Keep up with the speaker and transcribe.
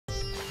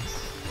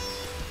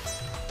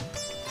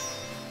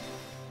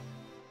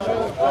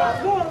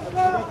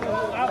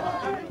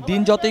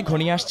দিন যতই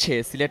ঘনিয়ে আসছে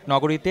সিলেট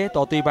নগরীতে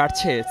ততই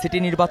বাড়ছে সিটি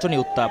নির্বাচনী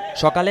উত্তাপ।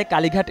 সকালে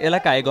কালীঘাট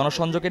এলাকায়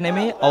গণসংযোগে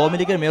নেমে আওয়ামী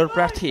লীগের মেয়র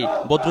প্রার্থী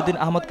বদরুদ্দিন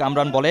আহমদ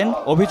কামরান বলেন,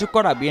 অভিযোগ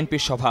করা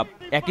বিএনপির স্বভাব।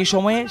 একই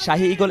সময়ে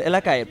শাহী ইগল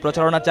এলাকায়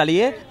প্রচারণা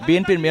চালিয়ে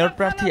বিএনপির মেয়র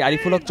প্রার্থী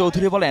আরিফুল হক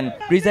চৌধুরী বলেন,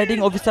 প্রিজাইডিং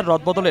অফিসার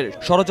রদবদলের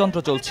ষড়যন্ত্র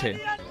চলছে।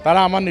 তারা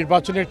আমার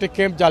নির্বাচনে একটা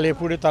ক্যাম্প জ্বালিয়ে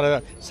পুড়ে তারা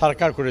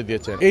সরকার করে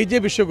দিয়েছে। এই যে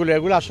বিষয়গুলো,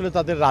 এগুলো আসলে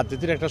তাদের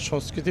রাজনীতির একটা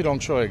সংস্কৃতির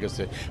অংশ হয়ে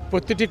গেছে।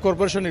 প্রত্যেকটি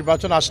কর্পোরেশন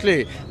নির্বাচন আসলে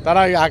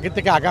তারা আগে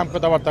থেকে আগাম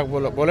কথাবার্তা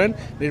বলেন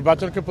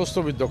নির্বাচনকে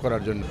প্রশ্নবিদ্ধ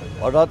করার জন্য।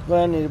 হঠাৎ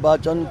করে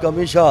নির্বাচন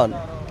কমিশন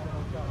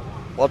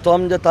প্রথম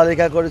যে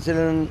তালিকা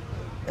করেছিলেন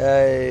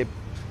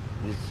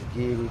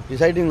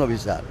প্রিসাইডিং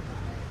অফিসার,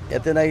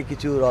 এতে নাকি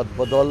কিছু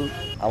রদবদল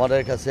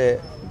আমাদের কাছে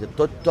যে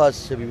তথ্য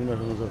আসছে বিভিন্ন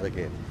সংস্থা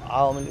থেকে,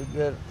 আওয়ামী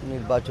লীগের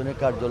নির্বাচনী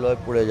কার্যালয়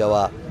পড়ে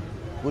যাওয়া,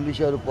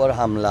 পুলিশের উপর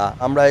হামলা,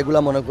 আমরা এগুলা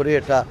মনে করি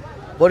এটা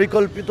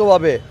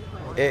পরিকল্পিতভাবে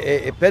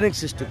প্যানিক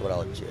সৃষ্টি করা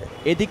হচ্ছে।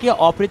 এদিকে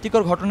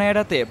অপ্রীতিকর ঘটনা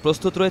এড়াতে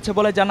প্রস্তুত রয়েছে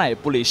বলে জানায়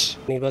পুলিশ।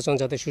 নির্বাচন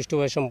যাতে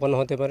সুষ্ঠুভাবে সম্পন্ন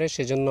হতে পারে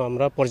সেজন্য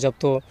আমরা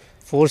পর্যাপ্ত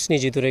ফোর্স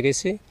নিয়োজিত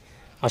রেখেছি।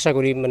 আশা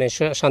করি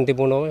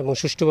শান্তিপূর্ণ এবং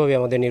সুষ্ঠুভাবে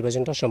আমাদের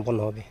নির্বাচনটা সম্পন্ন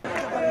হবে।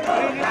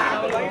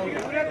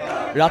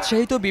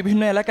 রাজশাহীতেও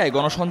বিভিন্ন এলাকায়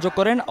গণসংযোগ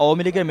করেন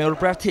আওয়ামী লীগের মেয়র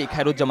প্রার্থী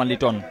খায়রুজ্জামান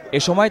লিটন। এ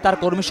সময় তার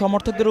কর্মী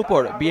সমর্থকদের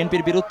উপর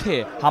বিএনপির বিরুদ্ধে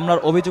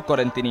হামলার অভিযোগ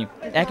করেন তিনি।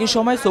 একই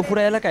সময়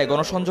সফুরা এলাকায়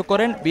গণসংযোগ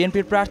করেন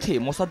বিএনপির প্রার্থী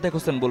মোসাদ্দেক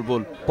হোসেন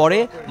বুলবুল। পরে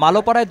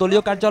মালোপাড়ায়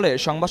দলীয়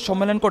কার্যালয়ে সংবাদ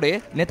সম্মেলন করে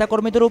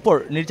নেতাকর্মীদের উপর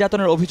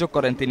নির্যাতনের অভিযোগ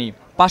করেন তিনি।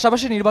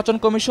 পাশাপাশি নির্বাচন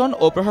কমিশন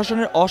ও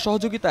প্রশাসনের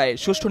অসহযোগিতায়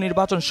সুষ্ঠু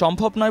নির্বাচন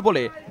সম্ভব নয়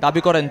বলে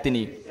দাবি করেন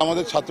তিনি।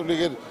 আমাদের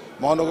ছাত্রলীগের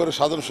মহানগরের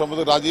সাধারণ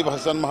সম্পাদক রাজীব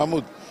হাসান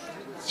মাহমুদ,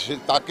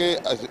 তাকে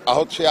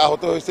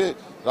আহত হয়েছে,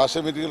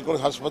 রাজশাহী মেডিকেল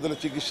কলেজ হাসপাতালে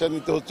চিকিৎসা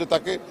নিতে হচ্ছে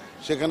তাকে।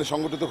 সেখানে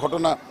সংগঠিত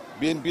ঘটনা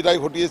বিএনপিরাই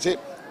ঘটিয়েছে।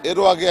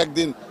 এরও আগে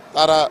একদিন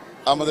তারা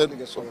আমাদের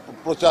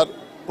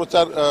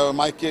প্রচার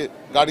মাইকে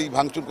গাড়ি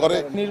ভাঙচুর করে।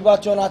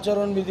 নির্বাচন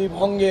আচরণবিধি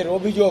ভঙ্গের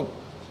অভিযোগ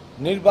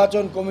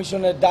নির্বাচন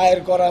কমিশনের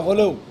দায়ের করা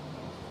হলেও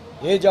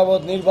এ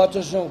যাবৎ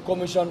নির্বাচন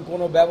কমিশন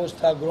কোনো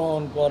ব্যবস্থা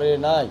গ্রহণ করে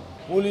নাই।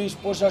 পুলিশ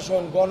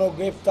প্রশাসন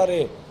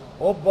গণগ্রেফতারে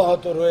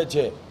অব্যাহত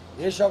রয়েছে।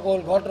 এ সকল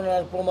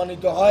ঘটনার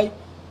প্রমাণিত হয়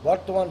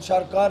বর্তমান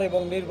সরকার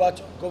এবং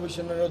নির্বাচন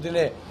কমিশনের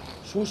অধীনে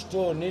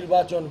সুষ্ঠু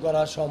নির্বাচন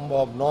করা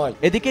সম্ভব নয়।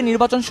 এদিকে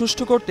নির্বাচন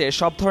সুষ্ঠু করতে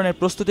সব ধরনের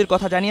প্রস্তুতির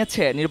কথা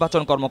জানিয়েছে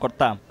নির্বাচন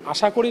কর্মকর্তা।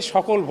 আশা করি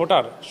সকল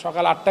ভোটার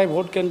সকাল 8টায়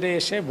ভোট কেন্দ্রে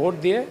এসে ভোট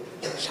দিয়ে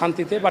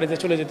শান্তিতে বাড়িতে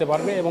চলে যেতে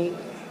পারবে এবং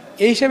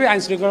এই হিসেবে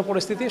আইন শৃঙ্খলা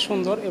পরিস্থিতি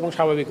সুন্দর এবং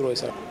স্বাভাবিক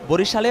রয়েছে।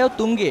 বরিশালেও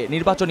তুঙ্গে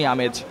নির্বাচনী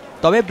আমেজ,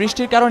 তবে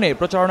বৃষ্টির কারণে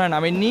প্রচারণায়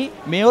নামেননি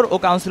মেয়র ও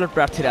কাউন্সিলর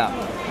প্রার্থীরা।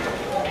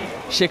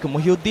 শেখ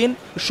মহিউদ্দিন,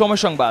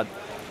 সময় সংবাদ।